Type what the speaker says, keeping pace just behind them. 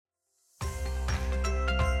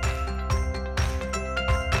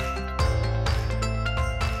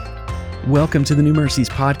Welcome to the New Mercies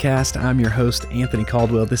Podcast. I'm your host, Anthony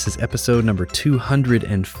Caldwell. This is episode number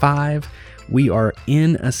 205. We are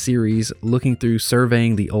in a series looking through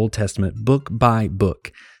surveying the Old Testament book by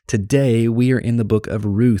book. Today, we are in the book of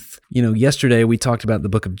Ruth. Yesterday we talked about the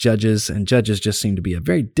book of Judges, and Judges just seemed to be a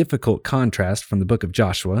very difficult contrast from the book of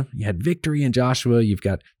Joshua. You had victory in Joshua, you've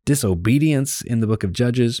got disobedience in the book of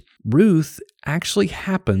Judges. Ruth actually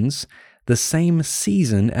happens the same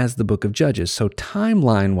season as the book of Judges. So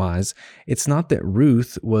timeline-wise, it's not that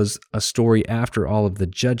Ruth was a story after all of the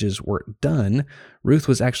Judges were done. Ruth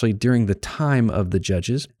was actually during the time of the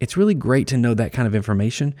Judges. It's really great to know that kind of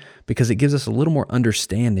information because it gives us a little more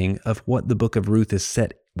understanding of what the book of Ruth is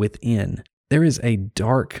set within. There is a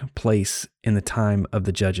dark place in the time of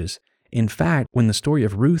the Judges. In fact, when the story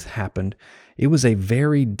of Ruth happened, it was a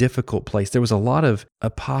very difficult place. There was a lot of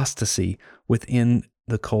apostasy within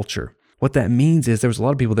the culture. What that means is there was a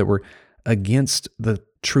lot of people that were against the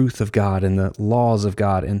truth of God and the laws of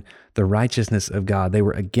God and the righteousness of God. They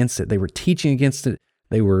were against it. They were teaching against it.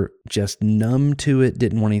 They were just numb to it,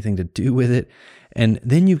 didn't want anything to do with it. And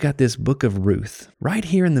then you've got this book of Ruth right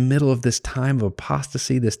here in the middle of this time of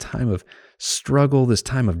apostasy, this time of struggle, this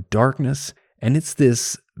time of darkness. And it's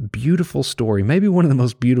this beautiful story, maybe one of the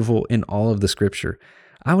most beautiful in all of the scripture.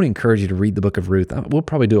 I would encourage you to read the book of Ruth. We'll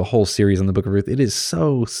probably do a whole series on the book of Ruth. It is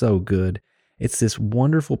so good. It's this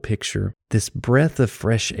wonderful picture, this breath of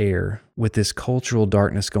fresh air with this cultural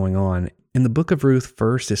darkness going on. In the book of Ruth,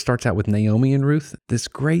 first, it starts out with Naomi and Ruth, this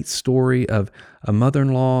great story of a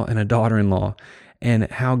mother-in-law and a daughter-in-law, and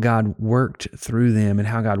how God worked through them and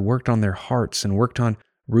how God worked on their hearts and worked on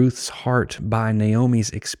Ruth's heart by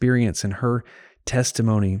Naomi's experience and her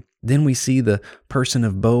testimony. Then we see the person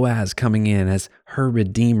of Boaz coming in as her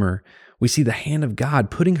redeemer. We see the hand of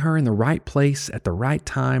God putting her in the right place at the right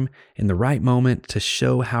time, in the right moment to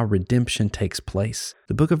show how redemption takes place.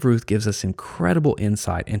 The book of Ruth gives us incredible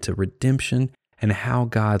insight into redemption and how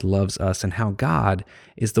God loves us and how God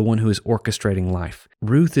is the one who is orchestrating life.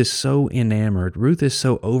 Ruth is so enamored. Ruth is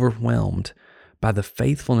so overwhelmed by the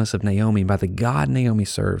faithfulness of Naomi, by the God Naomi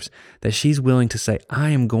serves, that she's willing to say, I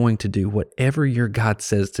am going to do whatever your God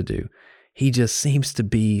says to do. He just seems to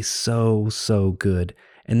be so good.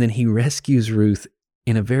 And then he rescues Ruth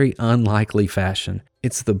in a very unlikely fashion.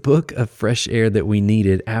 It's the book of fresh air that we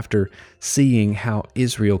needed after seeing how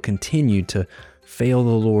Israel continued to fail the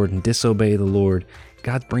Lord and disobey the Lord.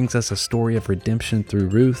 God brings us a story of redemption through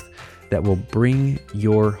Ruth that will bring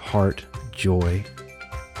your heart joy.